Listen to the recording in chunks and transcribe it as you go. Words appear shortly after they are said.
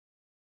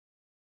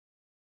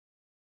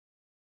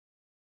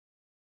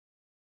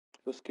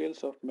So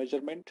scales of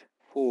measurement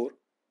 4,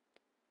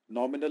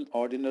 nominal,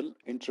 ordinal,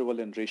 interval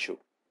and ratio.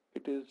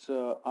 It is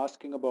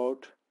asking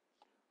about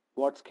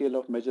what scale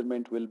of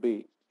measurement will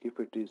be if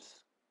it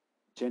is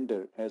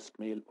gender as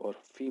male or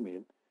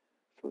female.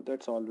 So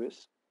that's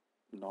always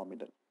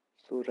nominal.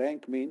 So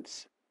rank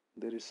means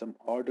there is some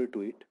order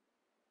to it.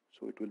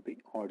 So it will be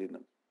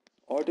ordinal.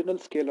 Ordinal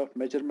scale of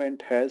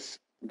measurement has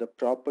the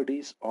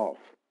properties of.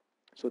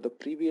 So the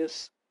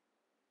previous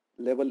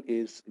level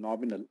is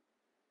nominal.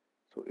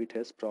 So it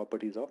has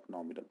properties of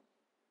nominal.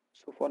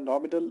 So for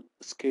nominal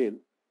scale,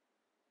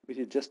 which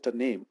is just a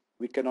name,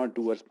 we cannot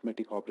do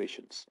arithmetic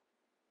operations.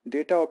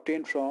 Data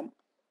obtained from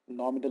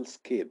nominal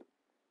scale.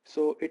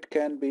 So it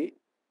can be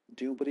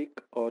numeric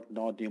or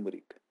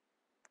non-numeric.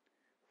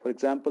 For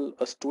example,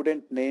 a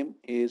student name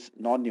is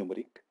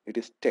non-numeric, it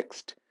is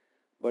text,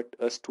 but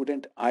a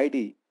student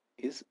ID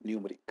is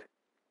numeric.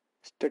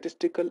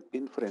 Statistical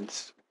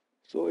inference.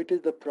 So it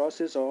is the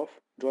process of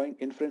drawing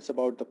inference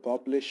about the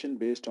population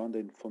based on the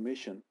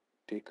information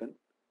taken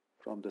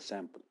from the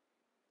sample.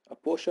 A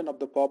portion of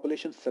the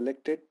population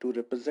selected to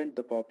represent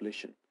the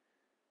population.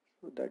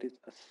 So that is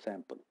a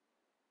sample.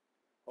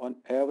 On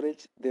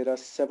average, there are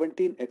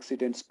 17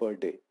 accidents per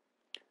day.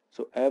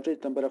 So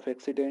average number of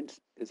accidents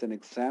is an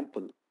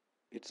example.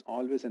 It's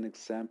always an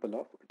example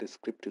of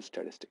descriptive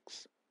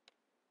statistics.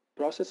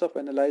 Process of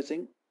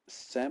analyzing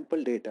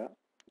sample data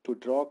to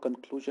draw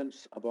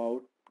conclusions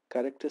about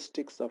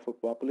characteristics of a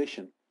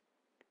population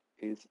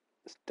is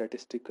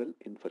statistical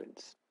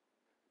inference.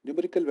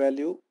 Numerical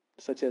value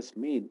such as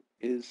mean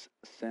is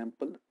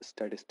sample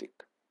statistic.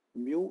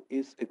 Mu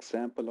is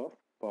example of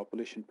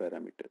population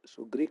parameter.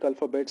 So Greek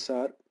alphabets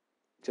are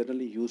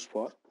generally used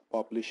for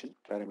population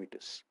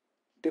parameters.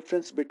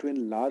 Difference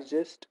between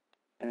largest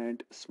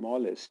and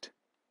smallest,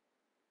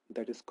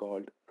 that is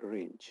called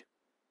range.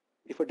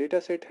 If a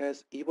dataset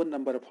has even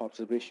number of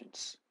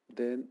observations,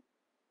 then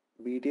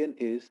median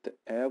is the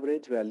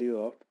average value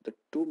of the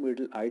two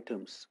middle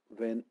items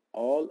when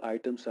all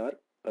items are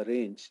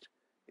arranged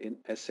in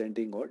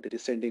ascending or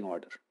descending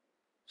order.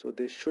 So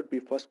they should be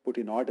first put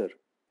in order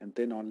and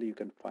then only you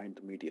can find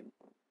the median.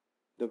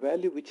 The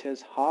value which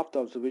has half the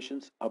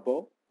observations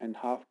above and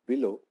half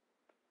below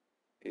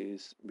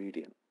is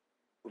median.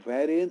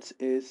 Variance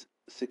is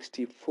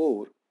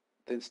 64,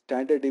 then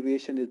standard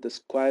deviation is the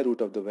square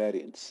root of the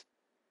variance.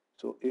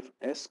 So if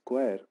S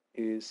square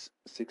is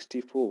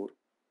 64,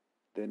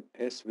 then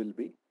S will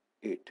be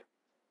 8.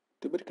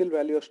 Numerical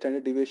value of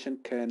standard deviation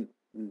can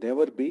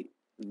never be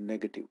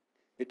negative.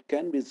 It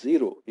can be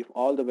 0 if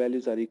all the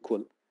values are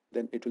equal,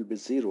 then it will be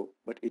 0,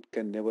 but it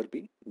can never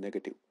be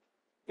negative.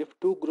 If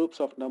two groups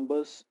of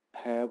numbers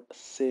have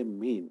same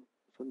mean,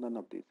 so none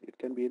of these, it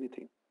can be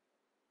anything.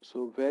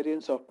 So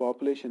variance of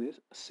population is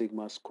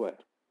sigma square.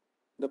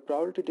 The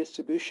probability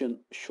distribution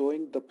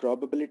showing the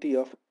probability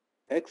of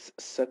X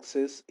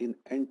success in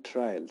n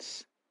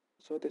trials.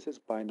 So this is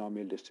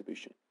binomial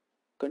distribution.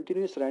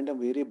 Continuous random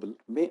variable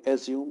may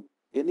assume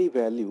any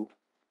value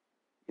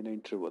in an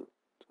interval.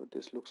 So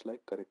this looks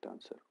like correct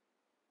answer.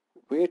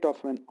 Weight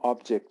of an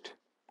object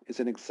is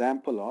an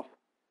example of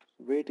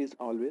weight is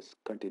always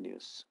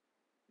continuous.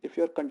 If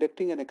you are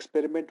conducting an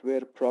experiment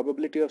where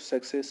probability of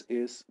success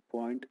is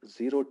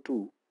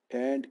 0.02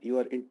 and you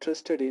are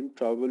interested in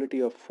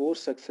probability of 4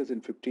 success in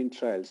 15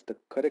 trials, the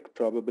correct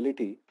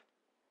probability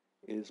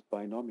is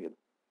binomial.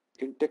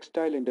 In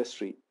textile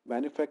industry,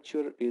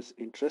 manufacturer is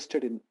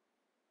interested in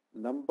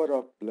number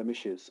of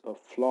blemishes or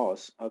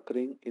flaws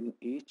occurring in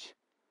each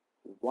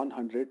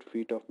 100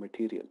 feet of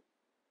material.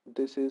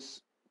 This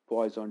is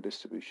Poisson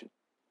distribution.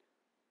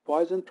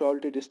 Poisson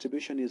probability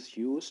distribution is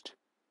used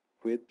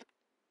with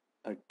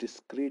a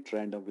discrete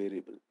random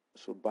variable.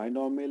 So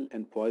binomial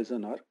and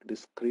Poisson are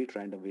discrete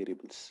random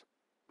variables.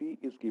 P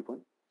is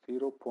given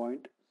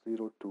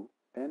 0.02,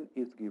 N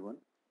is given,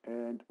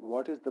 and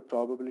what is the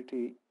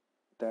probability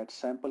that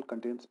sample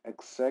contains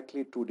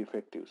exactly two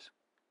defectives?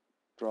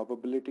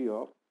 Probability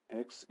of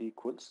X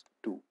equals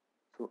 2.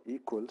 So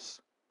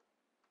equals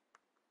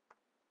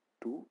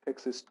 2,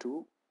 X is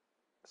 2,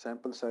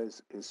 sample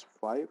size is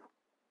 5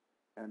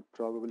 and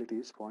probability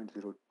is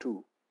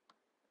 0.02.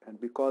 And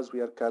because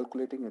we are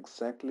calculating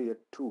exactly at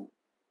 2,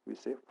 we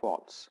say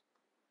false.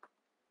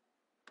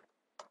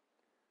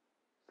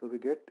 So we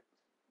get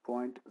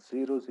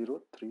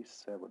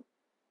 0.0037.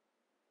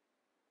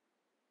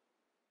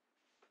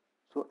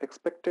 So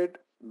expected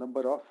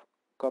number of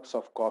cups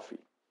of coffee.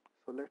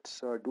 So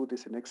let's do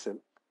this in Excel.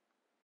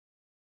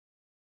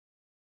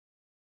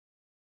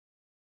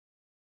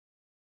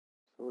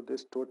 So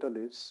this total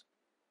is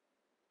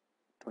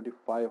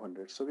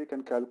 2500. So we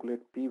can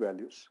calculate p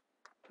values.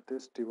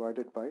 This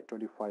divided by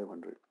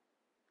 2500.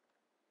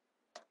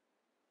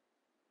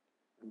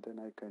 And then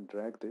I can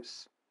drag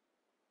this.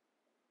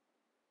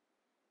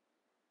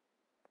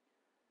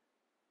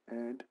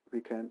 And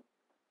we can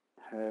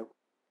have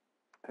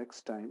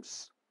x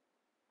times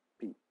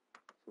p.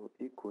 So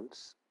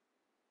equals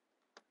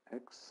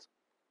x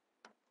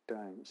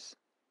times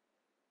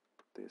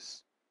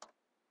this.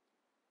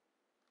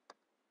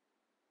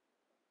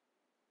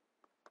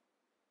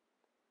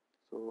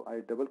 So So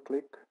I double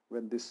click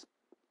when this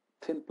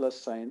thin plus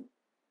sign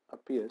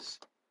appears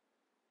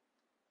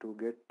to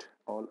get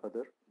all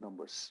other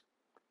numbers,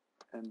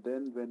 and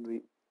then when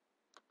we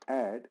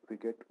add we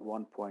get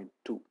 1.2.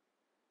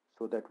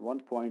 So that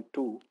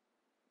 1.2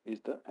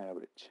 is the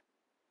average.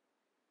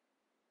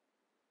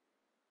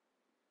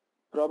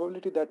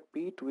 Probability that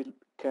Pete will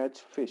catch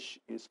fish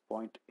is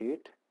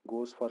 0.8,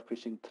 goes for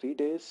fishing 3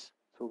 days.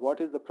 So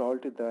what is the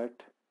probability that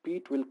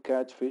Pete will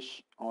catch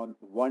fish on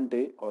 1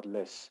 day or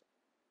less?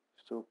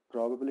 So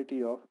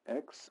probability of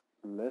x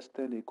less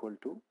than equal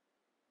to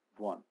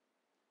 1.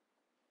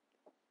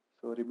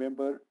 So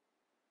remember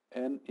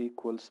n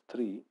equals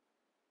 3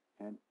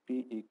 and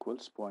p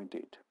equals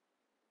 0.8.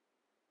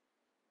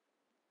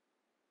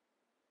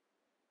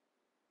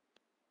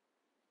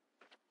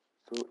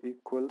 So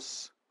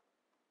equals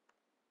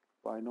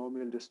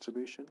binomial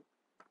distribution.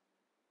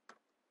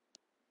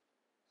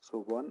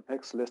 So 1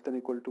 x less than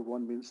equal to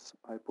 1 means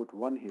I put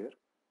 1 here.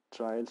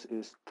 Trials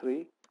is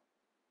 3.8,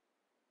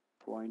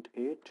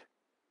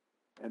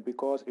 and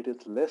because it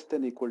is less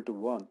than equal to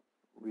 1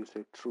 we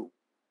say true.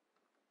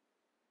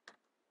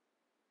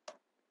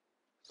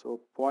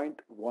 So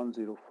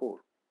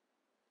 0.104.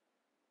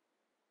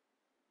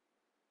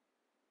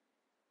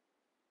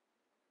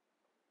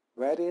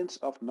 Variance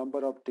of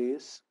number of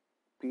days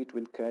Pete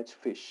will catch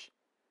fish.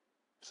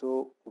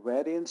 So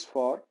variance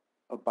for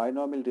a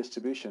binomial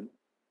distribution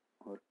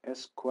or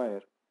S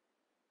square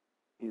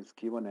is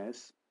given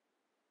as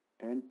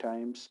n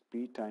times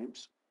p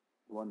times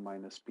 1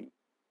 minus p.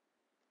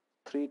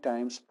 3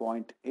 times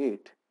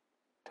 0.8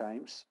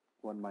 times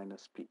 1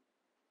 minus p.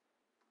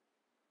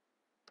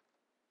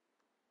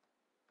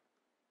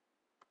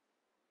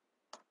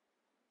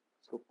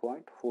 So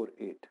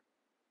 0.48.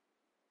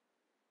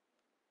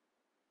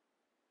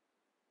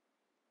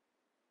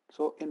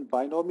 So in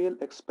binomial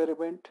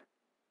experiment,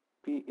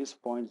 p is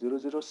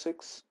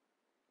 0.006.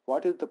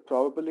 What is the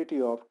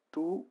probability of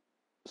 2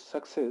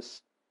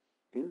 success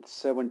in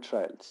 7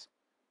 trials?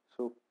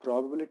 So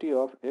probability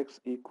of x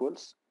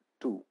equals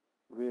 2,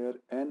 where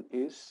n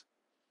is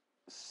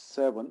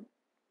 7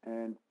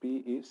 and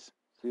p is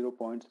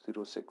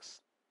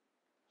 0.06.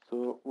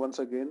 So once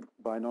again,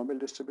 binomial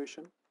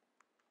distribution,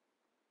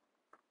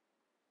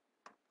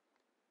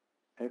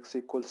 x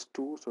equals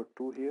 2, so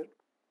 2 here,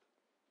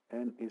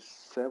 n is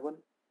 7,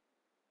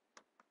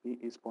 p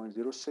is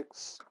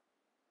 0.06,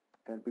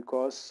 and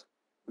because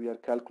we are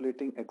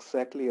calculating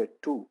exactly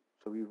at 2,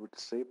 so we would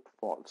say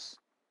false.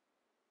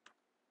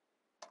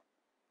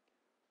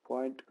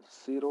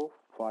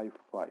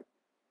 0.055.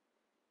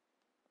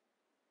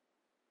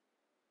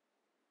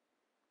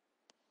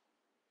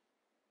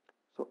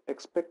 So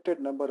expected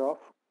number of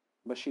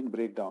machine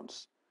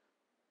breakdowns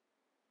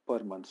per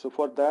month. So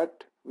for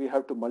that we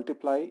have to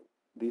multiply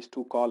these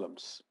two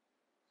columns.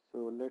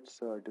 So let's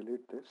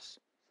delete this.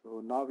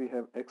 So now we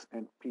have x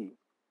and p,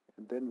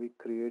 and then we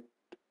create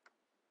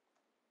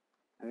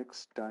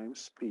x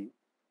times p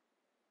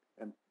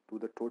and do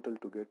the total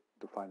to get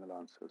the final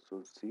answer.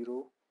 So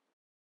 0.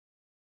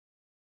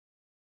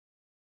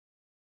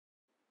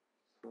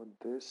 So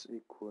this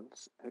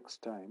equals x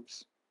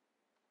times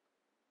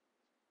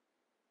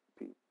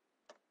p.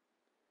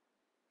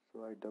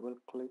 So I double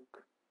click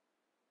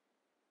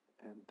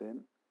and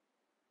then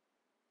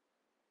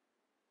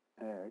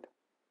add,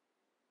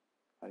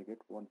 I get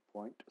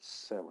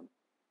 1.7.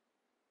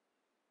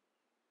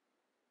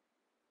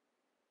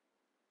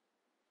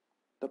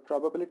 The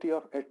probability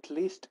of at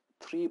least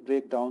 3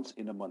 breakdowns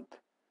in a month.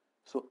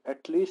 So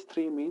at least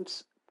 3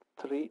 means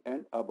 3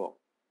 and above.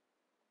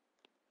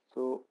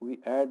 So we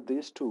add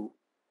these two,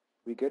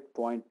 we get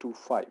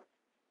 0.25.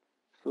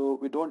 So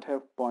we don't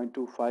have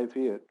 0.25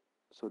 here.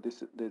 So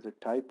there's a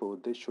typo.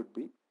 This should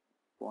be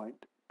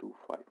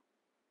 0.25.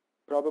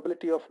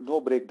 Probability of no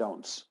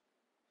breakdowns.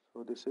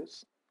 So this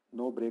is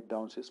no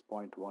breakdowns is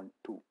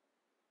 0.12.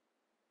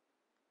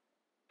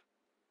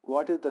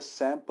 What is the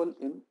sample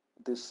in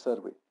this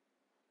survey?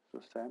 So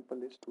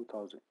sample is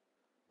 2000.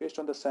 Based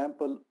on the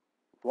sample,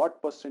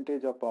 what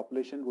percentage of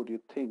population would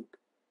you think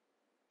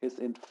is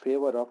in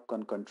favor of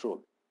gun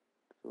control?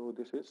 So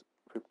this is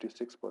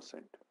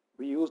 56%.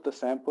 We use the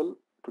sample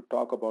to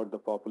talk about the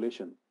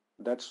population.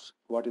 That's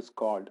what is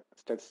called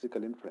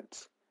statistical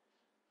inference.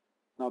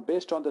 Now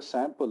based on the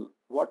sample,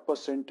 what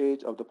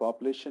percentage of the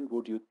population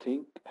would you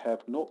think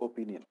have no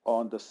opinion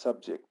on the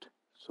subject?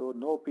 So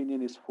no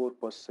opinion is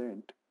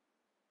 4%.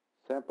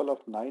 Sample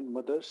of 9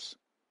 mothers.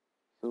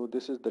 So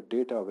this is the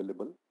data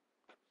available.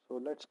 So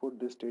let's put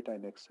this data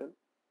in Excel.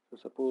 So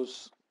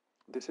suppose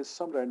this is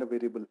some random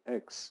variable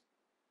x,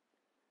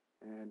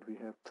 and we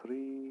have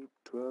 3,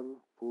 12,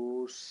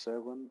 4,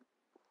 7,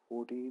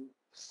 14,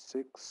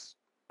 6,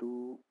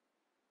 2,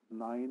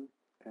 9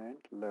 and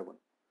 11.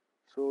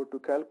 So to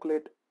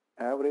calculate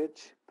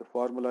average, the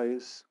formula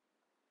is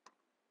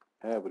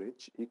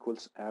average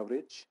equals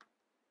average,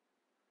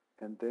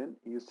 and then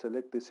you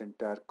select this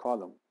entire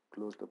column,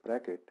 close the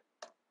bracket,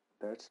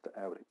 that's the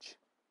average.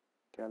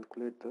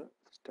 Calculate the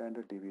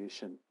standard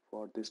deviation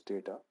for this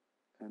data,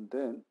 and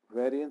then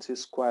variance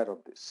is square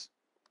of this.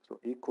 So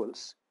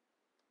equals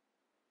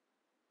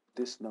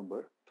this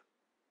number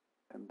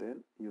and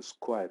then you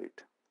square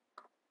it.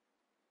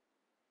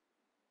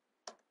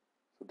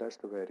 So that's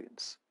the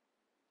variance.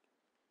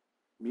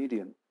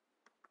 Median.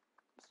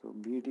 So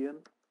median,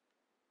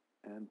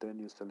 and then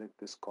you select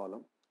this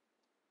column.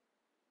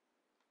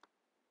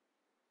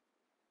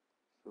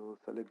 So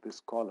select this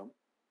column,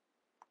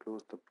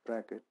 close the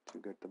bracket,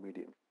 you get the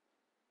median.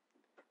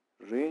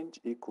 Range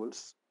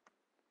equals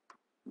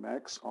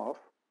max of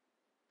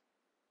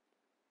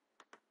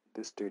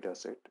this data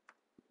set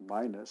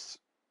minus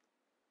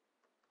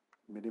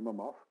minimum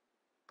of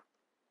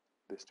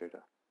this data.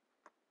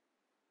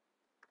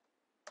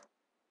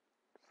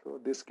 So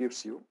this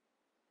gives you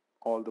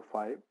all the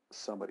 5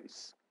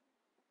 summaries.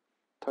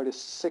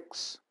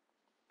 36,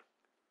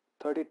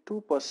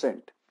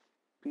 32%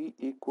 P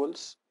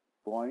equals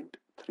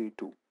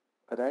 0.32.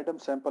 A random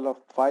sample of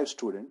 5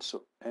 students,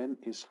 so N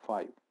is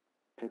 5,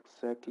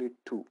 exactly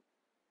 2.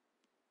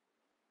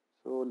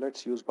 So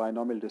let's use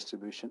binomial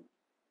distribution.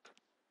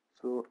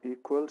 So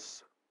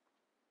equals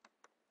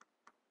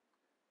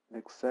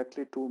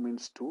exactly 2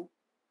 means 2,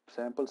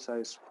 sample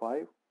size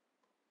 5,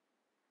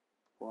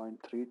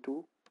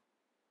 0.32,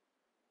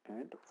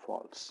 and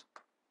false.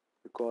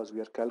 Because we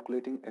are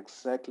calculating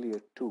exactly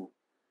at 2,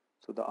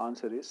 so the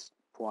answer is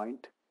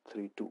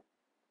 0.32.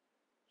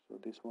 So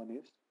this one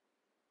is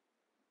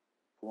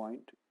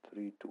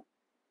 0.32.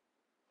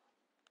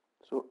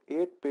 So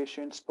 8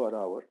 patients per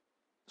hour.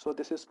 So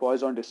this is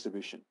Poisson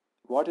distribution.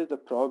 What is the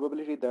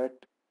probability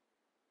that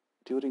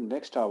during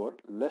next hour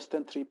less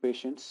than 3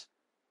 patients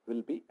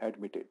will be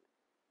admitted?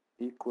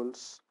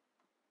 Equals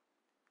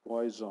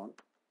Poisson,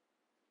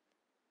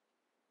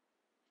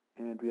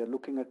 and we are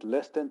looking at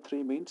less than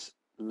 3 means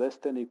less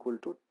than equal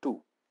to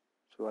 2.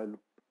 So I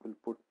will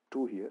put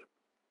 2 here.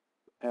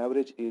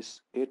 Average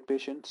is 8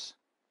 patients,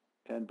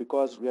 and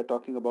because we are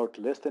talking about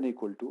less than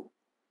equal to,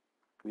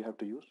 we have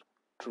to use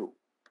true.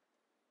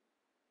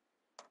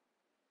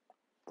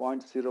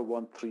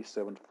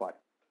 0.01375.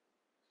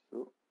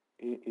 So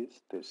A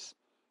is this.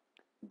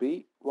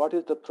 B, what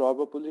is the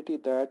probability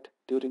that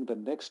during the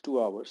next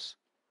 2 hours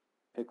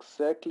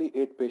exactly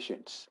 8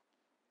 patients,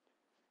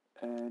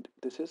 and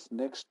this is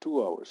next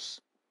 2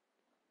 hours.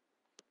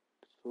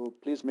 So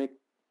please make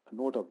a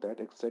note of that,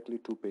 exactly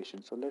 2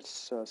 patients. So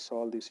let's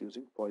solve this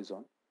using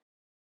Poisson.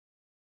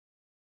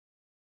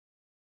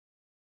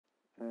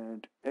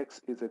 And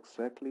X is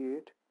exactly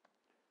 8.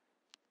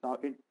 Now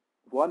in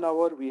 1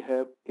 hour we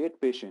have 8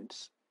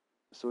 patients.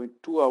 So in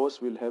 2 hours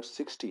we'll have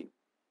 16.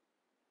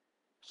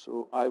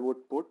 So I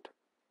would put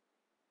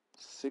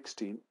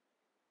 16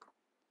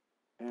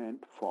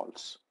 and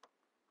false.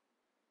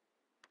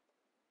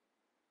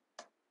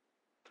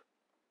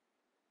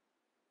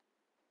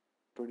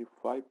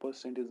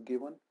 25% is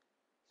given.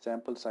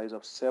 Sample size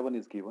of 7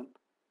 is given.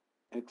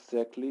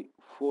 Exactly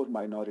 4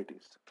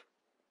 minorities.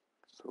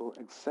 So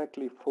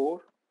exactly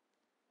 4.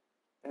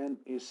 N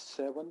is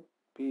 7.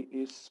 P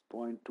is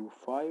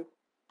 0.25.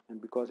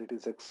 And because it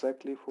is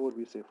exactly 4,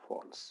 we say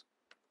false.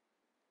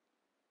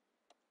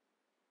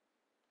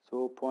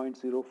 So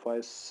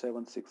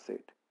 0.05768.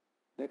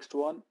 Next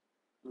one,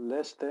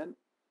 less than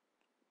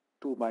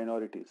 2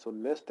 minorities. So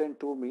less than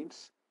 2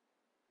 means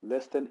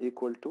less than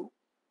equal to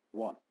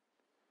 1.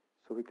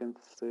 So we can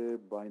say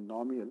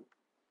binomial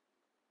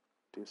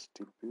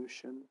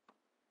distribution,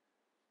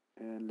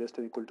 and less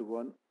than equal to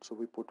 1. So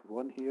we put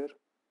 1 here.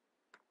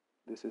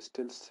 This is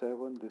still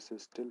 7. This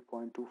is still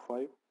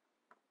 0.25.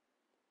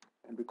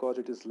 And because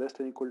it is less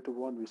than equal to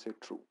 1, we say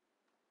true.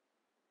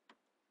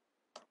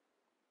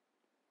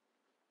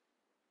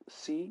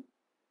 C,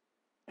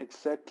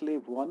 exactly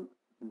 1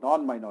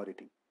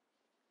 non-minority.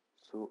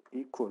 So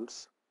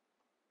equals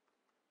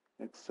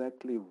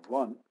exactly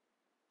 1,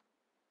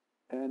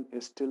 and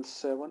is still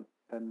 7,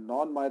 and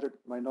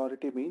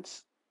non-minority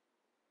means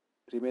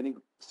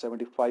remaining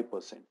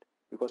 75%,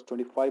 because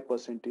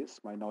 25% is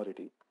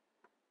minority.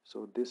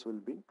 So this will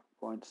be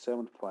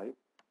 0.75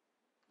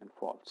 and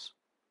false.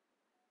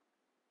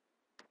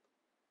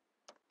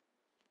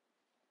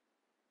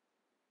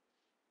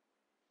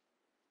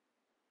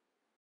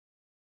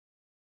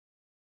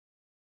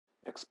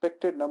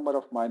 Expected number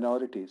of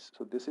minorities.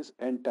 So this is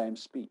n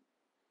times p.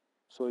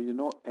 So you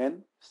know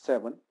n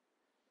 7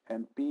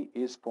 and p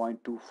is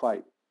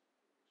 0.25.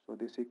 So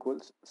this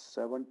equals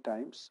 7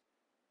 times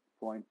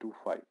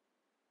 0.25.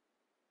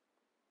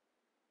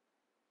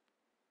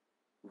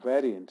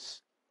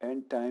 Variance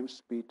n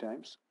times p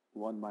times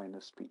 1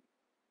 minus p.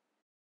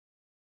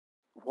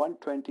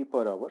 120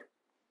 per hour.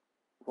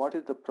 What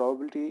is the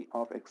probability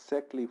of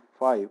exactly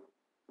 5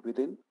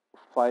 within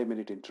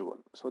 5-minute interval?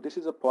 So this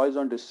is a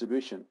Poisson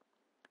distribution.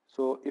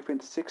 So if in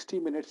 60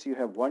 minutes you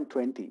have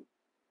 120,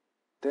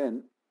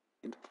 then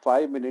in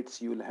 5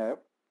 minutes you will have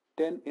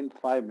 10 in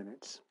 5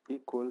 minutes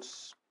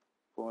equals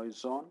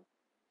Poisson.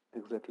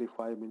 Exactly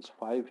 5 means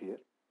 5 here.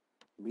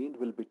 Mean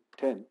will be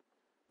 10,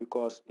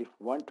 because if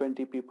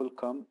 120 people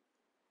come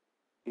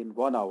in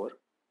 1 hour,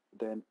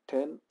 then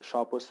 10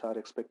 shoppers are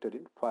expected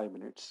in 5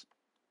 minutes,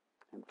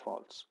 and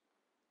false.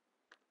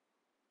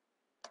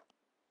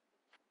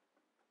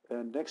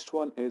 And next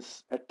one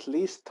is at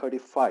least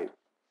 35.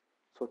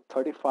 So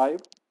 35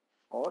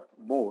 or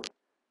more,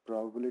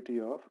 probability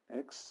of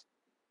x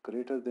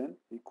greater than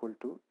equal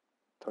to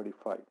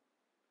 35.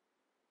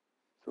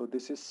 So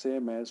this is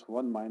same as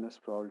 1 minus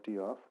probability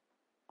of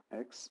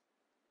x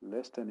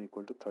less than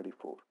equal to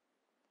 34.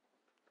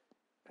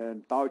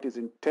 And now it is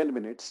in 10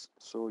 minutes,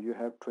 so you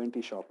have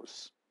 20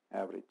 shoppers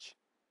average.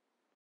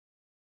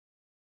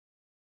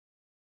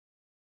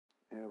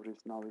 Average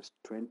now is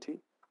 20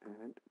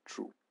 and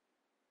true.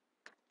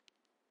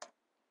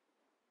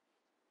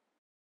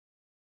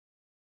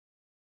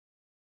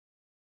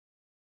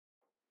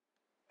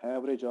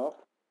 Average of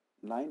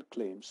 9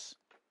 claims.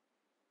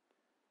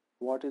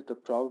 What is the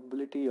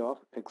probability of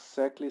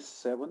exactly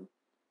 7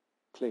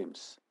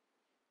 claims?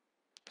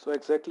 So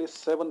exactly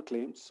 7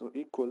 claims, so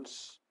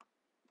equals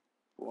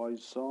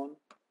Poisson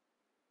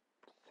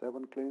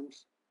 7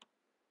 claims,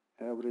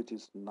 average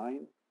is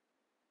 9,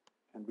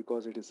 and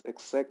because it is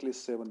exactly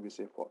 7 we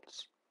say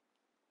false.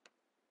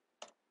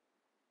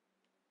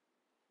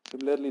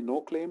 Similarly,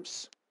 no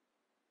claims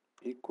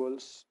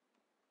equals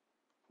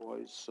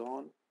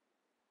Poisson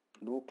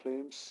no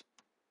claims,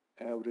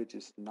 average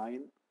is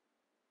 9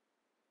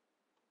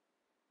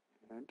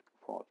 and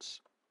false.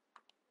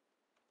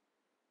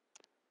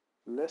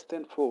 Less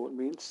than 4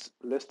 means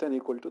less than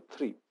equal to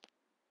 3.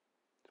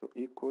 So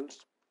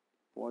equals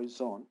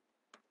Poisson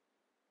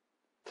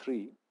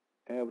 3,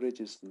 average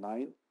is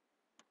 9,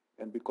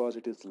 and because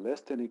it is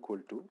less than equal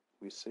to,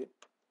 we say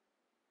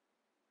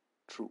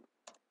true.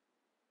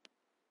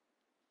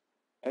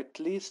 At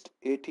least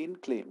 18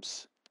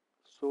 claims.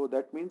 So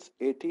that means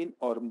 18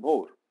 or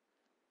more.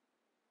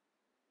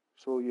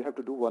 So you have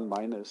to do 1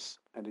 minus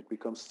and it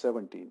becomes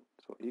 17.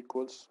 So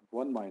equals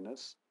 1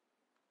 minus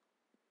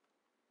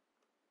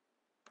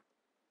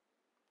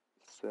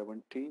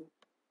 17,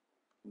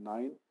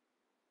 9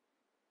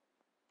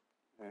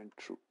 and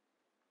true.